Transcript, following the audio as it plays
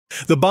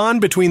The bond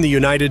between the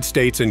United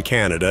States and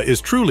Canada is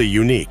truly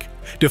unique,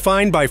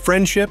 defined by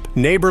friendship,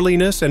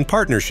 neighborliness, and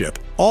partnership,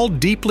 all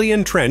deeply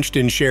entrenched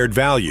in shared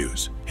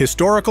values,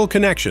 historical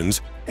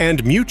connections,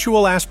 and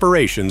mutual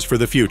aspirations for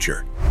the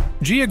future.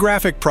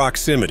 Geographic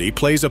proximity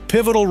plays a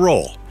pivotal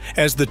role,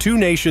 as the two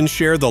nations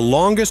share the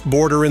longest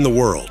border in the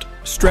world,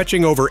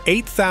 stretching over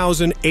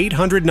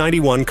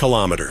 8,891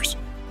 kilometers.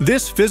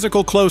 This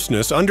physical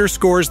closeness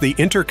underscores the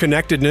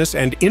interconnectedness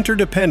and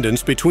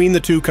interdependence between the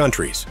two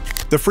countries.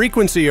 The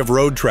frequency of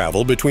road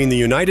travel between the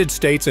United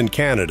States and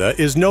Canada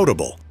is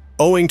notable,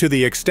 owing to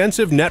the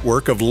extensive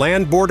network of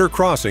land border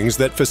crossings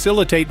that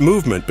facilitate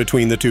movement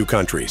between the two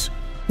countries.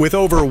 With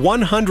over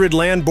 100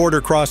 land border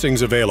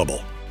crossings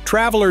available,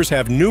 travelers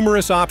have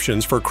numerous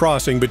options for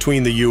crossing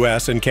between the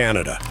U.S. and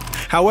Canada.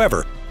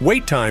 However,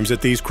 wait times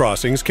at these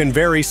crossings can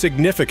vary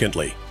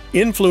significantly,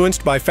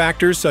 influenced by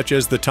factors such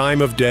as the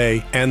time of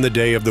day and the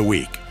day of the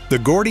week. The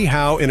Gordie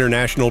Howe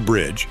International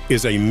Bridge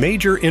is a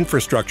major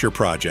infrastructure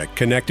project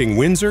connecting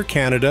Windsor,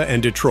 Canada,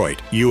 and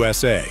Detroit,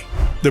 USA.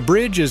 The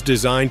bridge is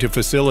designed to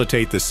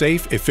facilitate the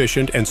safe,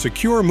 efficient, and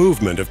secure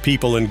movement of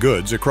people and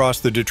goods across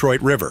the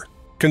Detroit River.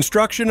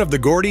 Construction of the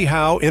Gordie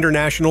Howe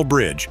International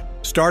Bridge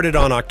started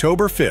on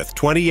October 5,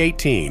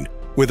 2018,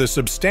 with a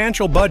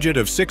substantial budget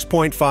of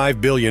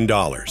 $6.5 billion.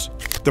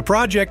 The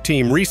project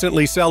team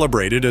recently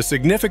celebrated a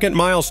significant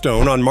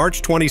milestone on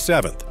March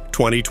 27,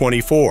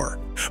 2024,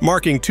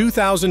 marking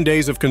 2,000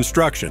 days of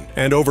construction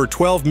and over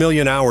 12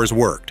 million hours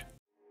worked.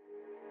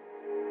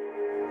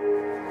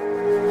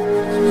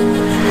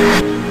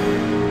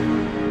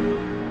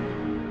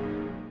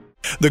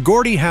 The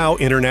Gordie Howe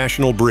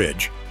International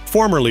Bridge,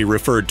 formerly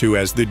referred to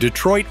as the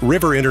Detroit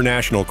River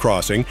International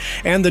Crossing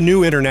and the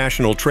New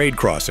International Trade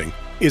Crossing,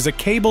 is a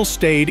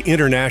cable-stayed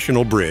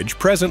international bridge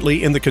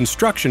presently in the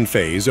construction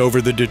phase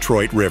over the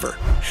Detroit River.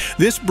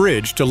 This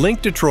bridge to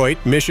link Detroit,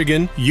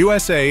 Michigan,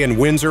 USA, and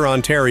Windsor,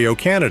 Ontario,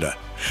 Canada,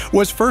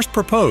 was first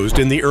proposed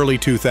in the early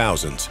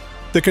 2000s.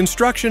 The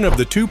construction of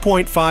the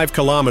 2.5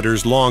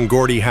 kilometers long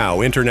Gordie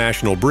Howe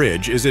International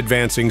Bridge is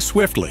advancing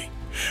swiftly,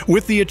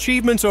 with the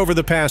achievements over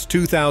the past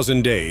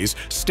 2,000 days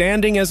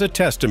standing as a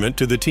testament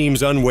to the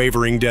team's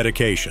unwavering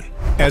dedication.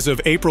 As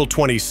of April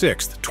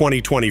 26,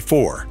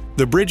 2024,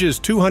 the bridge's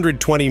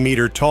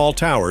 220-meter tall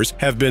towers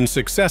have been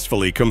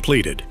successfully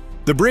completed.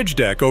 The bridge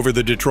deck over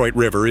the Detroit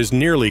River is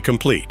nearly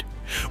complete,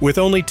 with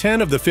only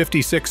 10 of the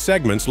 56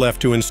 segments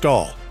left to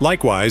install.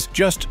 Likewise,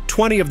 just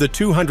 20 of the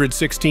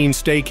 216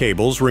 stay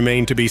cables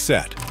remain to be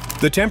set.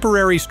 The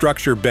temporary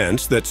structure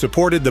bents that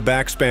supported the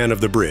backspan of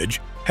the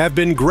bridge have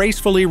been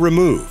gracefully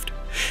removed,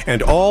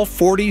 and all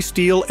 40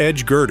 steel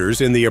edge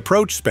girders in the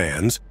approach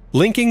spans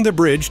linking the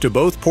bridge to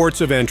both ports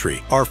of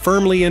entry are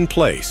firmly in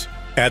place.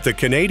 At the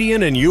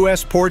Canadian and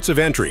U.S. ports of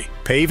entry,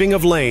 paving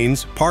of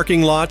lanes,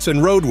 parking lots,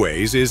 and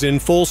roadways is in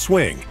full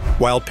swing,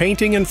 while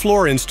painting and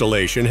floor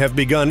installation have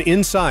begun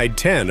inside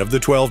 10 of the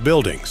 12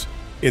 buildings.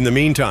 In the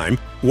meantime,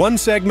 one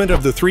segment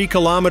of the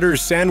 3-kilometer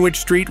Sandwich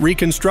Street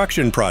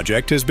reconstruction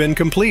project has been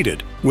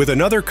completed, with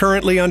another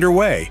currently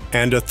underway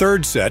and a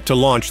third set to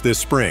launch this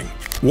spring.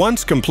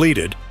 Once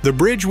completed, the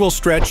bridge will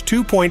stretch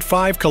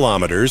 2.5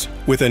 kilometers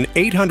with an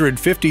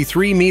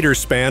 853-meter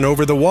span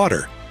over the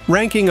water,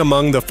 ranking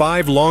among the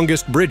 5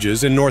 longest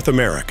bridges in North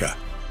America.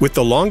 With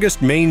the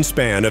longest main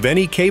span of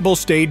any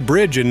cable-stayed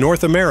bridge in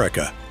North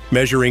America,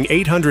 measuring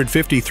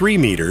 853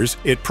 meters,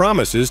 it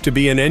promises to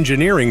be an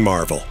engineering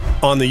marvel.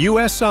 On the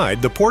U.S.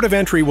 side, the port of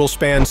entry will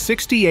span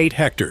 68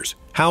 hectares,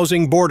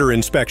 housing border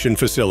inspection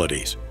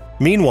facilities.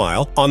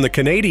 Meanwhile, on the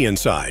Canadian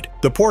side,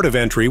 the port of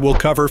entry will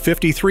cover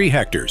 53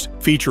 hectares,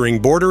 featuring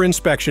border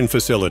inspection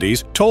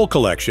facilities, toll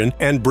collection,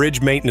 and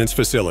bridge maintenance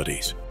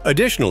facilities.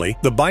 Additionally,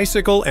 the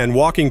bicycle and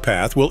walking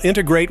path will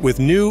integrate with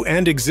new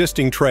and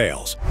existing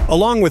trails,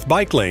 along with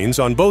bike lanes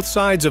on both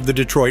sides of the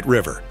Detroit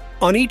River.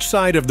 On each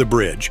side of the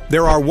bridge,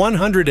 there are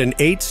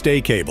 108 stay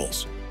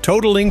cables,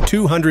 totaling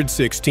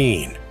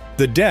 216.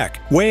 The deck,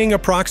 weighing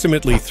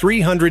approximately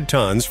 300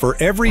 tons for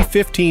every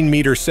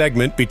 15-meter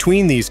segment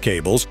between these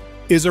cables,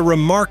 is a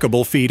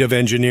remarkable feat of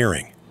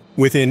engineering.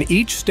 Within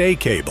each stay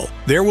cable,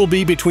 there will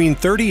be between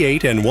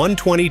 38 and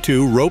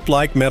 122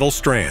 rope-like metal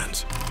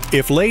strands.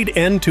 If laid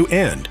end to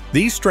end,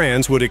 these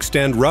strands would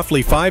extend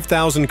roughly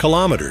 5,000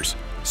 kilometers,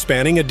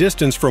 spanning a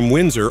distance from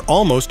Windsor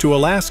almost to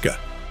Alaska.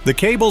 The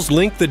cables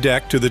link the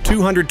deck to the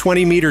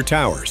 220-meter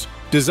towers,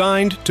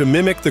 designed to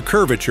mimic the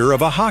curvature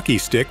of a hockey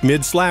stick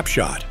mid-slap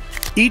shot.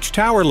 Each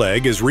tower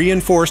leg is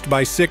reinforced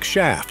by 6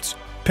 shafts,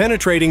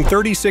 penetrating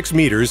 36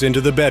 meters into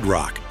the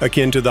bedrock,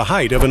 akin to the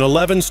height of an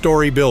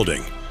 11-story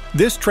building.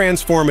 This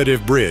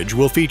transformative bridge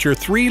will feature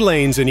 3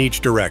 lanes in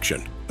each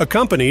direction,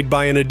 accompanied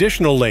by an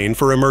additional lane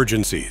for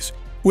emergencies,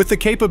 with the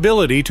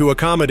capability to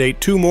accommodate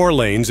 2 more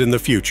lanes in the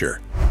future.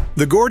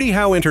 The Gordie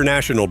Howe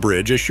International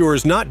Bridge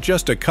assures not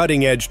just a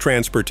cutting-edge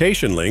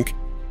transportation link,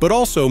 but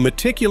also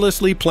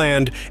meticulously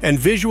planned and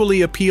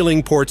visually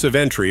appealing ports of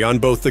entry on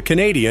both the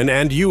Canadian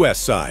and U.S.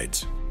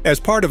 sides. As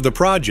part of the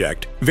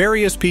project,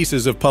 various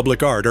pieces of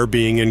public art are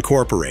being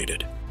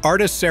incorporated.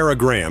 Artist Sarah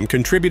Graham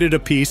contributed a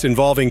piece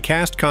involving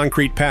cast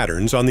concrete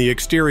patterns on the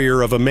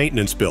exterior of a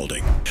maintenance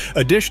building.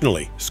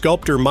 Additionally,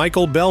 sculptor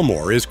Michael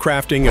Belmore is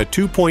crafting a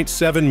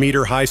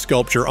 2.7-meter-high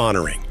sculpture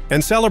honoring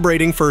and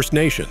celebrating First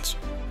Nations,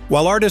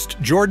 while artist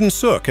Jordan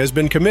Sook has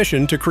been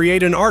commissioned to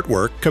create an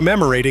artwork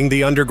commemorating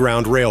the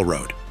Underground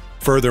Railroad.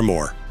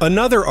 Furthermore,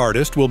 another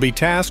artist will be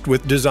tasked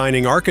with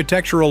designing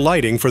architectural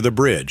lighting for the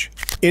bridge.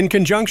 In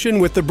conjunction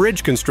with the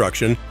bridge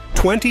construction,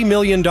 $20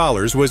 million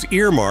was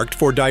earmarked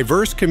for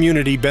diverse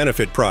community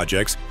benefit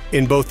projects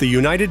in both the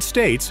United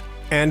States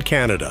and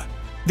Canada.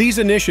 These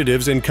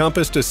initiatives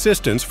encompassed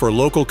assistance for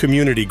local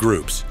community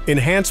groups,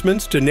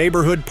 enhancements to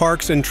neighborhood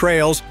parks and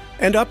trails,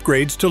 and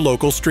upgrades to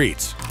local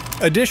streets.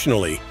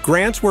 Additionally,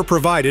 grants were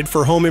provided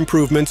for home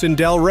improvements in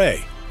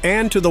Delray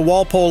and to the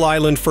Walpole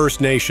Island First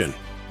Nation.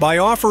 By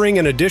offering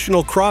an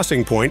additional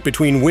crossing point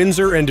between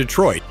Windsor and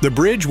Detroit, the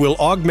bridge will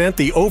augment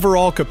the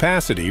overall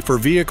capacity for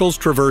vehicles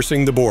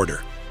traversing the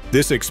border.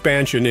 This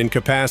expansion in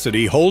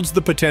capacity holds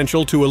the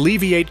potential to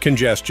alleviate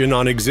congestion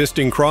on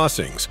existing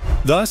crossings,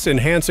 thus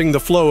enhancing the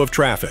flow of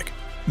traffic.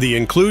 The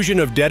inclusion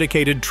of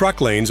dedicated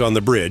truck lanes on the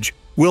bridge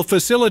will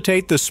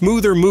facilitate the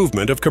smoother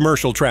movement of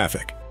commercial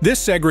traffic. This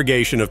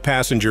segregation of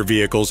passenger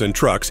vehicles and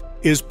trucks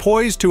is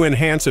poised to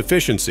enhance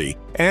efficiency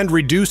and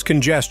reduce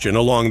congestion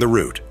along the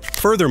route.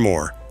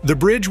 Furthermore, the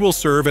bridge will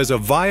serve as a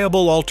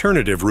viable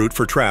alternative route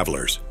for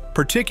travelers,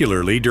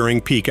 particularly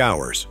during peak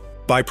hours.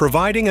 By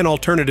providing an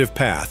alternative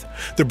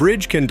path, the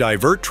bridge can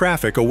divert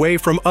traffic away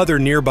from other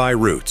nearby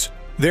routes,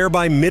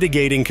 thereby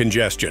mitigating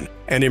congestion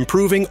and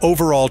improving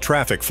overall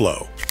traffic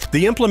flow.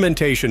 The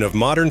implementation of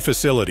modern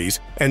facilities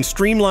and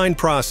streamlined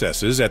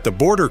processes at the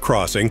border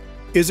crossing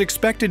is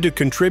expected to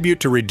contribute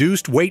to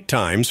reduced wait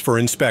times for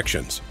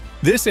inspections.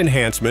 This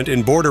enhancement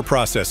in border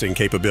processing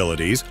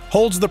capabilities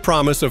holds the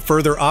promise of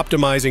further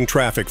optimizing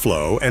traffic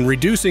flow and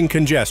reducing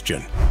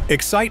congestion.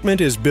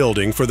 Excitement is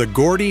building for the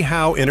Gordie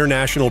Howe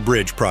International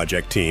Bridge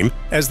project team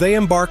as they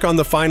embark on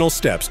the final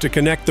steps to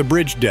connect the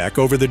bridge deck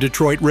over the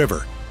Detroit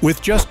River.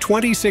 With just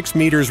 26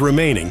 meters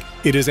remaining,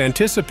 it is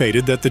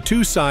anticipated that the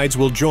two sides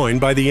will join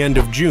by the end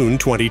of June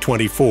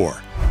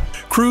 2024.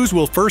 Crews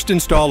will first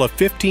install a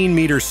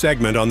 15-meter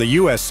segment on the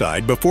U.S.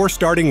 side before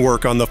starting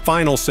work on the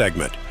final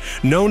segment,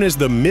 known as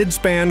the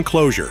mid-span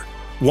closure.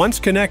 Once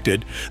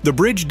connected, the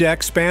bridge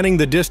deck spanning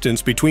the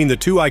distance between the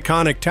two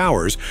iconic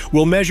towers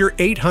will measure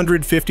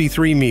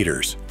 853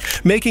 meters,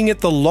 making it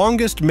the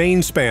longest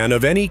main span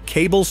of any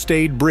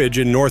cable-stayed bridge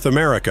in North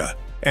America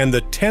and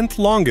the 10th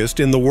longest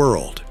in the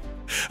world.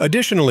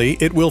 Additionally,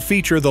 it will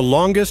feature the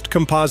longest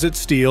composite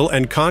steel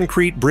and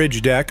concrete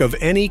bridge deck of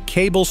any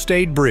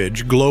cable-stayed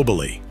bridge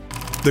globally.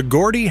 The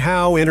Gordie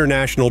Howe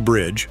International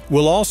Bridge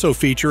will also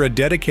feature a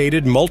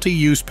dedicated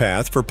multi-use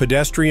path for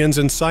pedestrians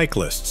and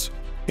cyclists,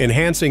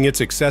 enhancing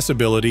its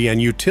accessibility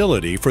and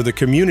utility for the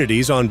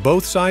communities on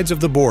both sides of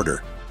the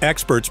border.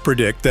 Experts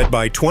predict that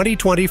by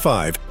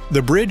 2025,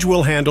 the bridge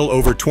will handle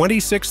over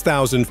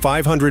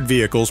 26,500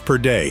 vehicles per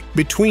day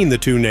between the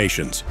two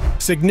nations,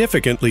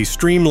 significantly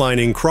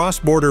streamlining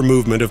cross-border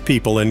movement of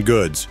people and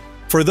goods.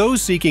 For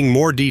those seeking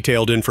more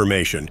detailed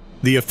information,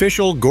 the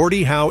official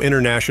Gordie Howe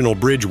International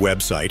Bridge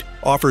website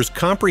offers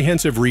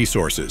comprehensive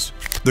resources.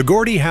 The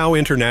Gordie Howe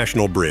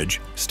International Bridge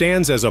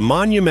stands as a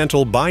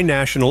monumental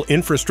binational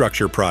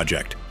infrastructure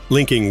project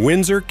linking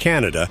Windsor,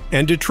 Canada,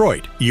 and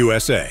Detroit,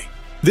 USA.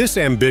 This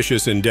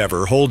ambitious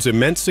endeavor holds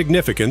immense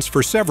significance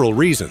for several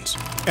reasons.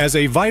 As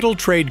a vital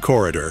trade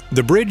corridor,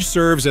 the bridge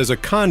serves as a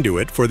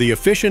conduit for the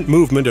efficient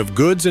movement of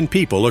goods and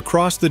people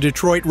across the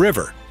Detroit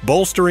River,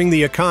 bolstering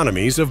the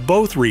economies of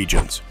both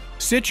regions.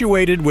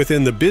 Situated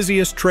within the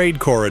busiest trade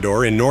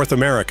corridor in North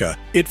America,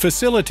 it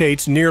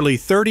facilitates nearly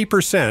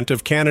 30%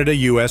 of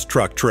Canada-US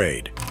truck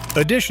trade.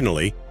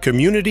 Additionally,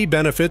 community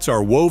benefits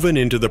are woven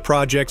into the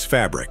project's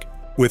fabric,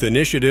 with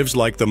initiatives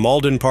like the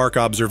Malden Park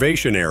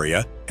Observation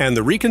Area and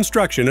the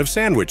reconstruction of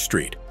Sandwich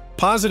Street,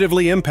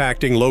 positively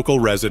impacting local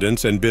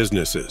residents and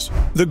businesses.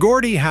 The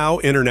Gordie Howe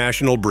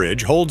International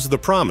Bridge holds the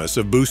promise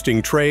of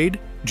boosting trade,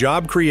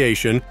 job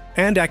creation,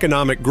 and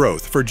economic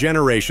growth for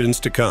generations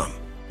to come.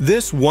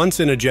 This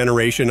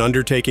once-in-a-generation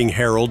undertaking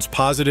heralds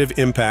positive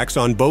impacts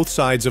on both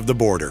sides of the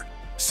border,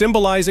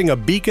 symbolizing a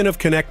beacon of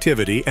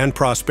connectivity and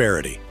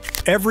prosperity.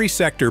 Every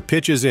sector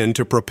pitches in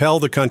to propel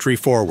the country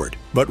forward,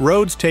 but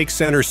roads take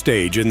center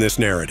stage in this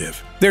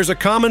narrative. There's a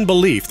common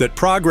belief that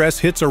progress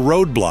hits a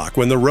roadblock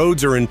when the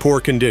roads are in poor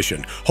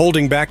condition,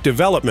 holding back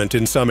development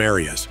in some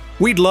areas.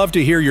 We'd love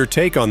to hear your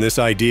take on this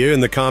idea in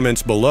the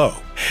comments below.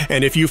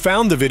 And if you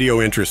found the video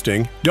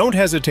interesting, don't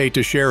hesitate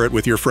to share it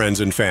with your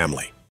friends and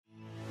family.